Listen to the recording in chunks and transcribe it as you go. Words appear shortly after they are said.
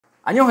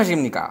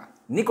안녕하십니까,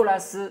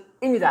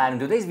 니콜라스입니다. In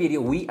today's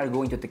video, we are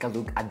going to take a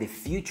look at the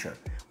future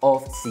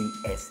of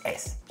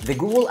CSS. The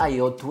Google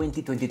I/O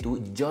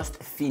 2022 just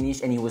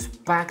finished and it was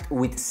packed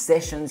with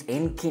sessions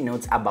and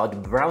keynotes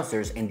about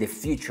browsers and the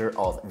future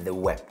of the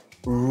web.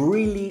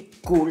 Really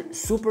cool,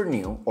 super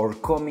new, or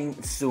coming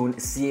soon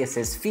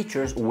CSS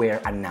features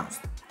were announced.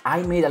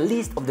 I made a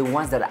list of the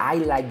ones that I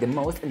like the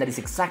most, and that is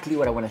exactly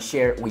what I want to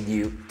share with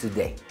you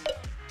today.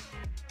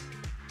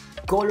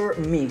 Color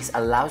Mix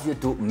allows you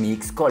to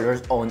mix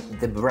colors on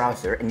the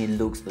browser and it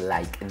looks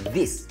like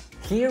this.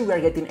 Here we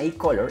are getting a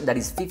color that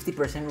is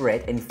 50%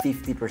 red and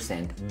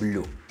 50%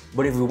 blue.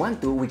 But if we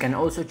want to, we can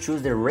also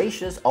choose the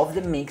ratios of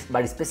the mix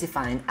by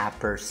specifying a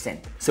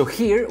percent. So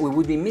here we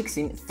would be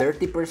mixing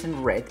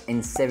 30% red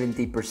and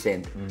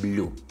 70%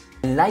 blue.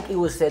 And like it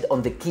was said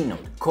on the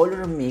keynote,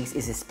 Color Mix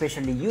is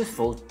especially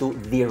useful to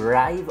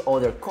derive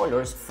other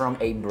colors from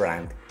a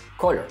brand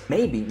color.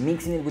 Maybe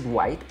mixing it with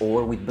white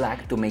or with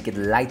black to make it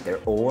lighter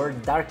or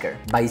darker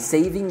by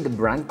saving the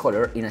brand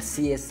color in a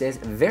CSS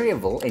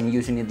variable and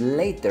using it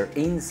later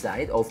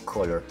inside of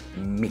Color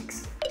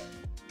Mix.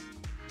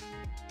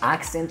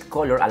 Accent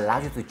Color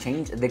allows you to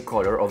change the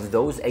color of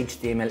those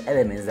HTML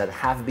elements that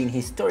have been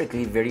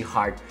historically very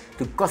hard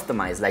to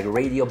customize, like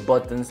radio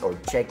buttons or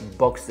check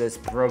boxes,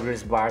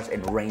 progress bars,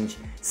 and range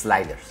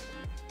sliders.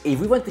 If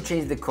we want to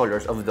change the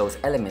colors of those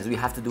elements, we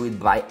have to do it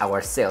by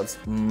ourselves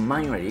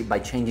manually by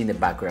changing the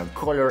background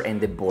color and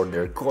the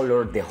border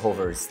color, the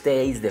hover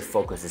states, the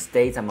focus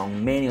states,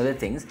 among many other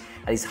things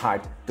that is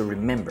hard to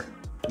remember.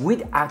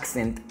 With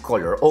Accent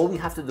Color, all we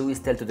have to do is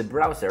tell to the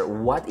browser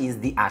what is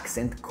the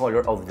accent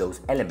color of those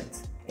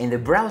elements. And the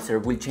browser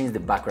will change the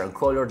background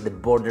color, the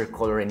border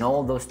color, and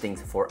all those things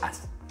for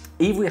us.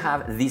 If we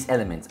have these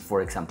elements,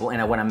 for example,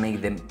 and I want to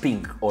make them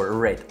pink or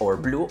red or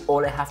blue,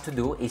 all I have to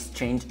do is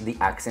change the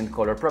accent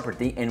color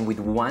property, and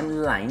with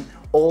one line,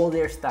 all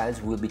their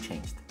styles will be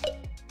changed.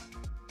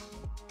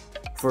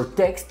 For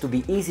text to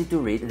be easy to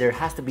read, there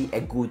has to be a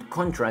good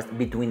contrast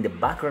between the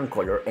background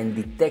color and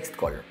the text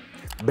color.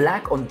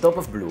 Black on top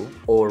of blue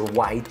or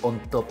white on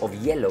top of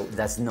yellow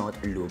does not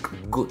look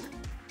good.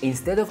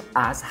 Instead of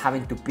us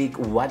having to pick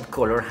what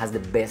color has the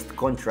best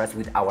contrast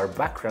with our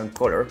background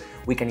color,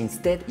 we can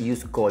instead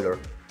use color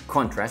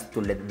contrast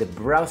to let the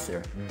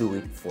browser do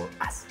it for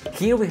us.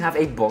 Here we have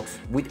a box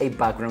with a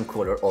background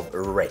color of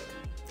red.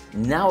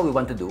 Now what we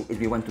want to do is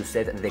we want to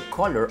set the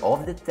color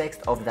of the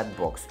text of that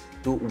box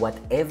to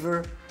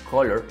whatever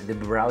color the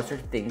browser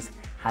thinks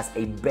has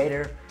a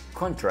better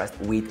contrast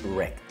with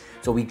red.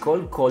 So we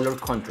call color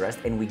contrast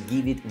and we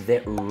give it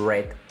the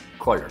red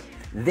color.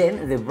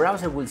 Then the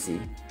browser will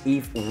see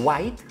if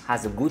white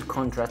has a good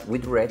contrast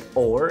with red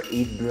or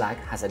if black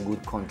has a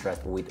good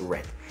contrast with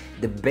red.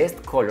 The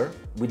best color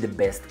with the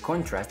best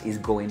contrast is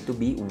going to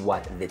be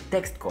what the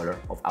text color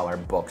of our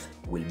box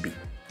will be.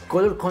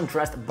 Color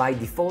contrast by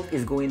default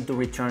is going to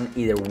return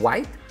either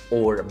white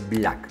or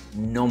black,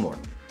 no more.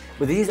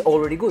 But this is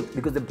already good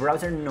because the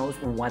browser knows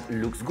what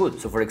looks good.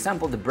 So for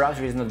example, the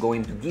browser is not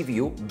going to give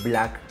you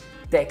black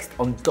text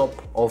on top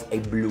of a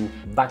blue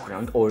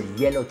background or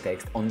yellow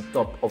text on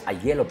top of a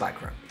yellow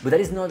background. But that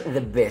is not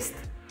the best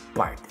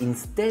part.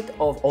 Instead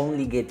of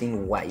only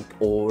getting white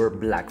or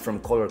black from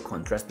color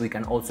contrast, we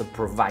can also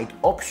provide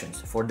options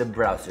for the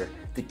browser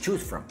to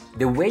choose from.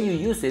 The way you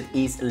use it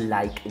is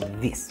like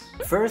this.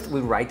 First,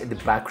 we write the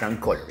background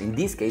color. In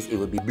this case, it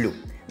will be blue.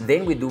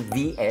 Then we do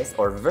VS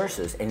or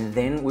versus, and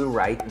then we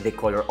write the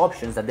color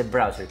options that the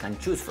browser can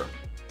choose from.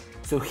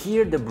 So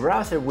here the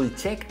browser will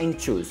check and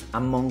choose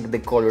among the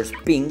colors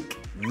pink,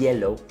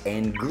 yellow,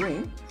 and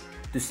green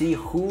to see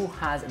who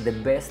has the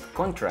best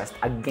contrast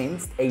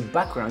against a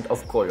background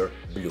of color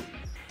blue.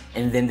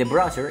 And then the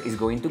browser is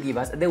going to give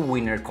us the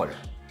winner color.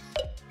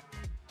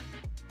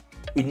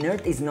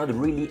 Inert is not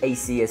really a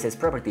CSS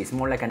property, it's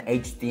more like an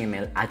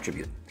HTML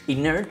attribute.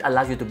 Inert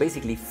allows you to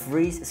basically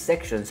freeze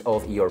sections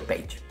of your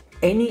page.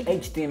 Any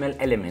HTML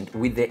element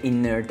with the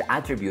inert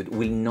attribute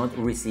will not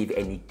receive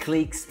any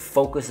clicks,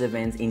 focus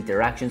events,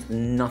 interactions,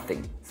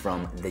 nothing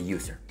from the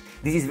user.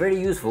 This is very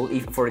useful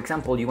if, for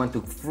example, you want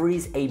to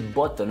freeze a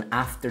button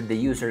after the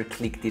user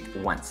clicked it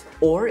once.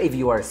 Or if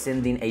you are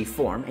sending a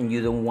form and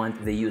you don't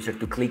want the user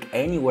to click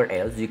anywhere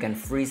else, you can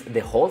freeze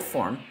the whole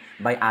form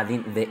by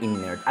adding the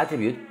inert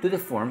attribute to the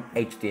form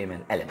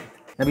HTML element.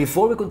 Now,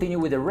 before we continue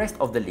with the rest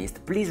of the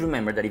list, please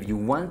remember that if you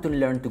want to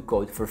learn to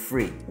code for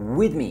free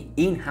with me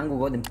in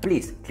Hangugo, then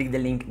please click the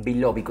link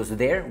below, because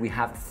there we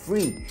have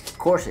free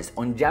courses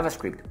on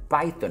JavaScript,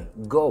 Python,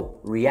 Go,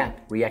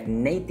 React, React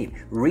Native,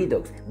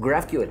 Redux,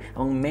 GraphQL,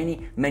 among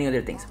many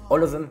other things.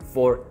 All of them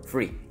for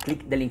free.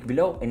 Click the link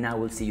below and I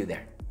will see you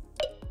there.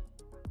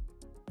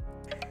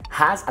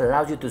 Has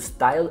allows you to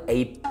style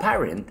a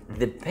parent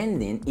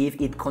depending if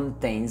it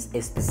contains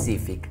a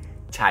specific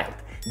child.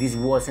 This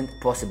wasn't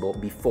possible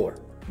before.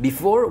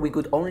 Before, we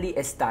could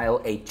only style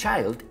a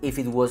child if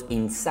it was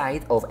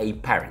inside of a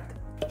parent.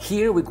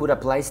 Here we could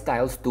apply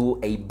styles to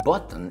a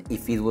button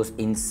if it was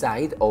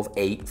inside of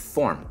a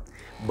form.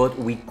 but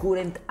we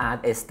couldn't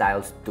add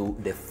styles to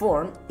the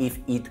form if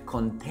it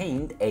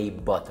contained a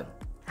button.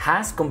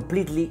 has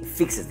completely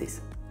fixed this.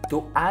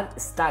 To add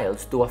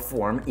styles to a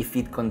form, if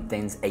it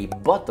contains a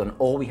button,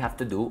 all we have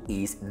to do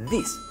is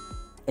this.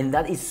 And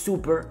that is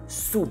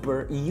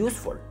super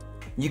useful.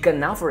 You can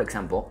now, for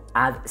example,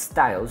 add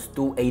styles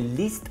to a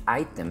list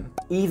item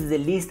if the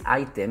list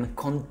item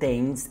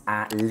contains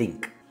a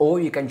link. Or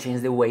you can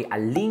change the way a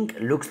link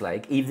looks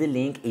like if the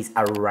link is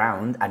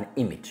around an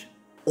image.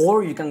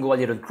 Or you can go a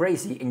little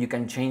crazy and you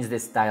can change the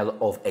style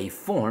of a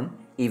form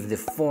if the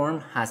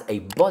form has a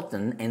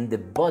button and the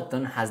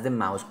button has the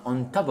mouse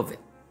on top of it.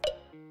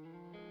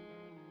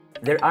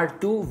 There are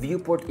two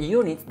viewport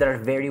units that are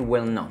very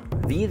well known,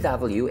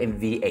 VW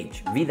and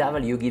VH.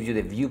 VW gives you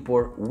the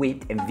viewport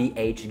width and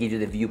VH gives you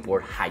the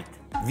viewport height.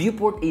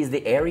 Viewport is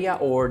the area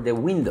or the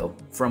window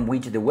from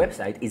which the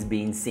website is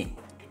being seen.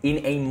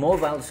 In a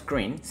mobile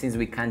screen, since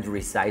we can't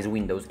resize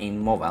windows in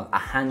mobile,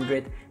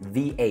 100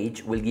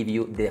 VH will give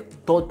you the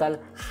total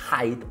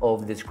height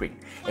of the screen,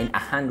 and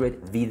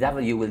 100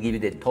 VW will give you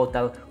the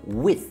total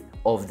width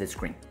of the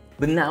screen.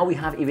 But now we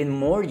have even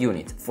more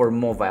units for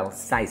mobile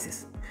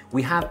sizes.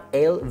 We have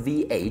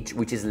LVH,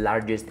 which is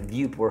largest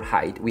viewport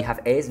height. We have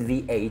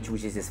SVH,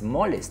 which is the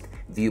smallest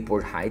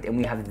viewport height, and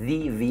we have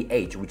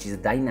DVH, which is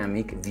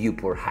dynamic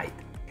viewport height.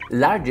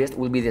 Largest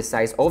will be the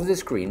size of the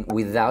screen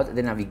without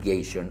the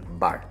navigation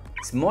bar.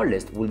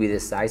 Smallest will be the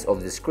size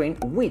of the screen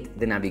with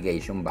the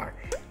navigation bar.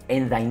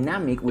 And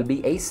dynamic will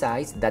be a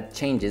size that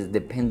changes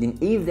depending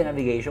if the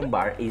navigation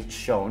bar is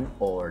shown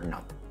or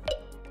not.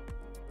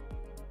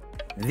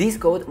 This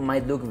code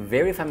might look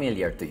very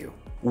familiar to you.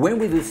 When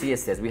we do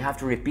CSS, we have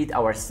to repeat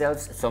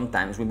ourselves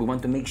sometimes when we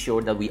want to make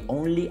sure that we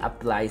only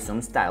apply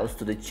some styles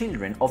to the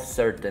children of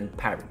certain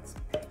parents.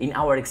 In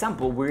our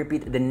example, we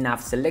repeat the nav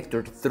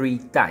selector 3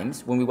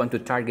 times when we want to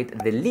target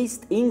the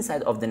list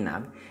inside of the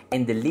nav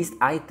and the list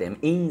item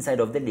inside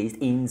of the list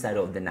inside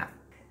of the nav.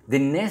 The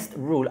nest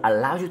rule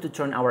allows you to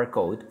turn our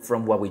code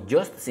from what we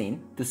just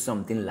seen to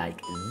something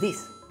like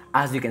this.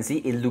 As you can see,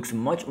 it looks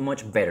much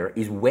better,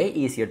 is way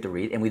easier to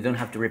read, and we don't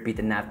have to repeat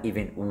the nav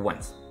even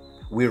once.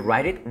 We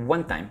write it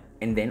one time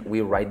and then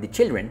we write the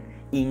children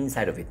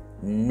inside of it,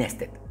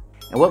 nested.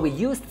 And what we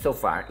used so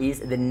far is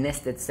the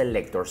nested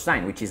selector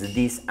sign, which is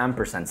this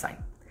ampersand sign.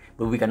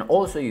 But we can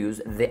also use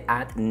the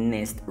add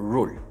nest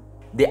rule.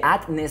 The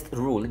add nest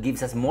rule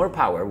gives us more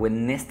power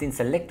when nesting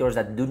selectors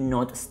that do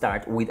not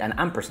start with an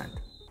ampersand.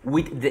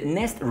 With the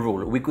nest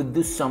rule, we could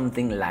do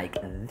something like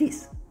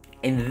this.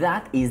 And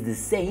that is the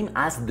same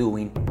as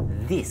doing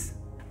this.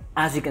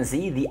 As you can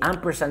see, the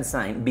ampersand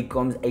sign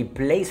becomes a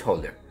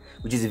placeholder,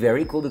 which is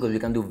very cool because we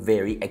can do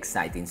very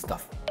exciting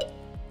stuff.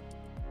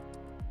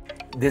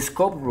 The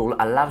scope rule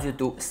allows you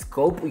to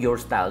scope your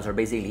styles, or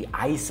basically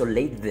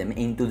isolate them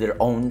into their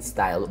own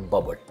style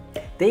bubble.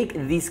 Take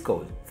this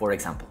code, for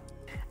example.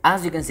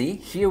 As you can see,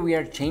 here we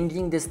are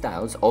changing the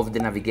styles of the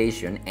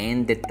navigation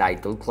and the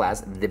title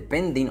class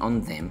depending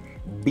on them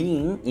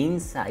being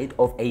inside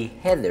of a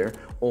header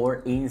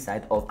or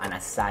inside of an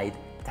aside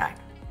tag.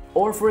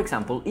 Or for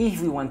example,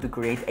 if we want to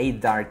create a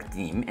dark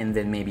theme and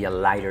then maybe a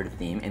lighter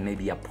theme and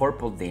maybe a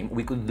purple theme,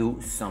 we could do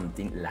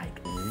something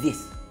like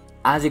this.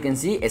 As you can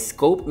see, a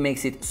scope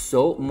makes it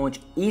so much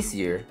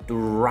easier to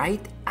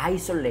write,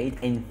 isolate,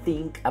 and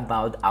think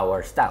about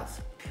our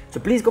styles.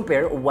 So please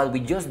compare what we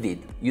just did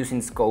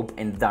using scope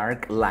and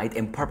dark, light,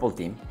 and purple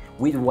theme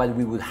with what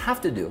we would have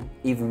to do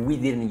if we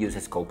didn't use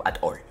a scope at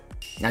all.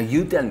 Now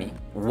you tell me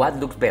what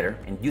looks better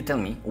and you tell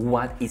me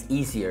what is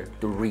easier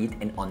to read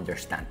and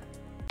understand.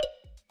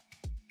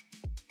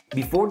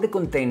 Before the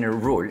container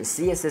rule,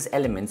 CSS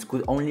elements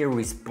could only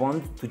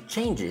respond to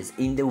changes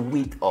in the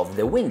width of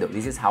the window.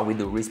 This is how we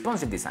do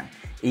responsive design.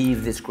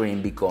 If the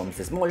screen becomes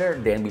smaller,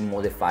 then we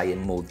modify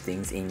and move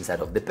things inside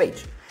of the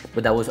page.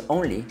 But that was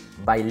only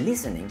by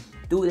listening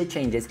to the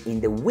changes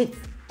in the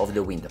width of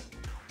the window.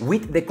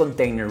 With the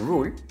container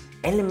rule,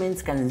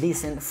 elements can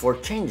listen for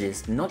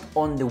changes not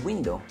on the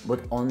window,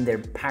 but on their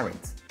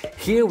parents.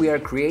 Here we are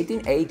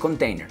creating a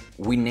container.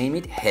 We name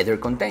it header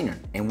container,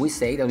 and we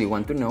say that we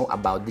want to know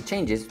about the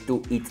changes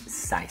to its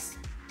size.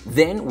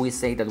 Then we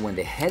say that when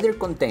the header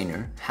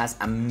container has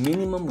a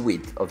minimum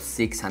width of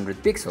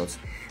 600 pixels,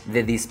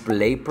 the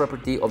display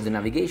property of the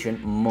navigation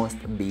must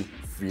be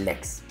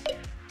flex.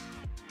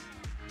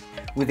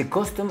 With the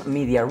custom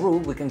media rule,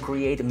 we can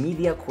create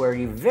media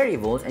query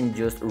variables and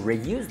just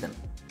reuse them.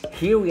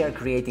 Here we are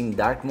creating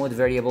dark mode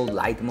variable,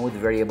 light mode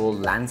variable,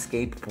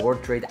 landscape,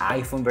 portrait,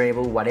 iPhone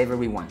variable, whatever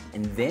we want.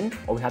 And then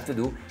all we have to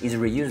do is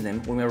reuse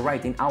them when we're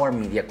writing our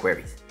media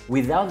queries.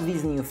 Without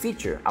this new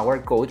feature, our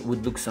code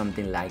would look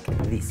something like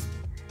this.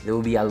 There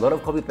will be a lot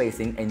of copy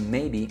pasting and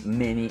maybe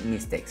many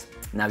mistakes.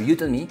 Now you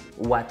tell me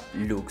what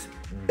looks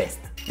best.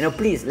 Now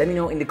please let me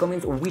know in the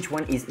comments which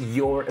one is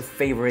your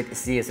favorite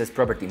CSS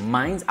property.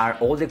 Mine are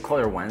all the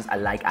color ones. I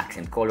like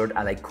accent color,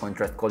 I like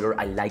contrast color,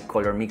 I like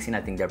color mixing.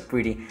 I think they're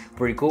pretty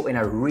cool, and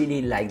I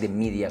really like the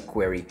media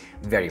query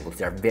variables.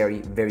 They're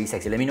very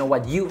sexy. Let me know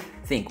what you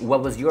think.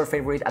 What was your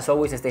favorite? As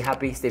always, stay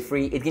happy, stay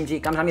free, eat kimchi,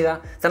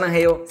 감사합니다,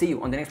 사랑해요. See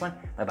you on the next one.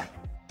 Bye bye.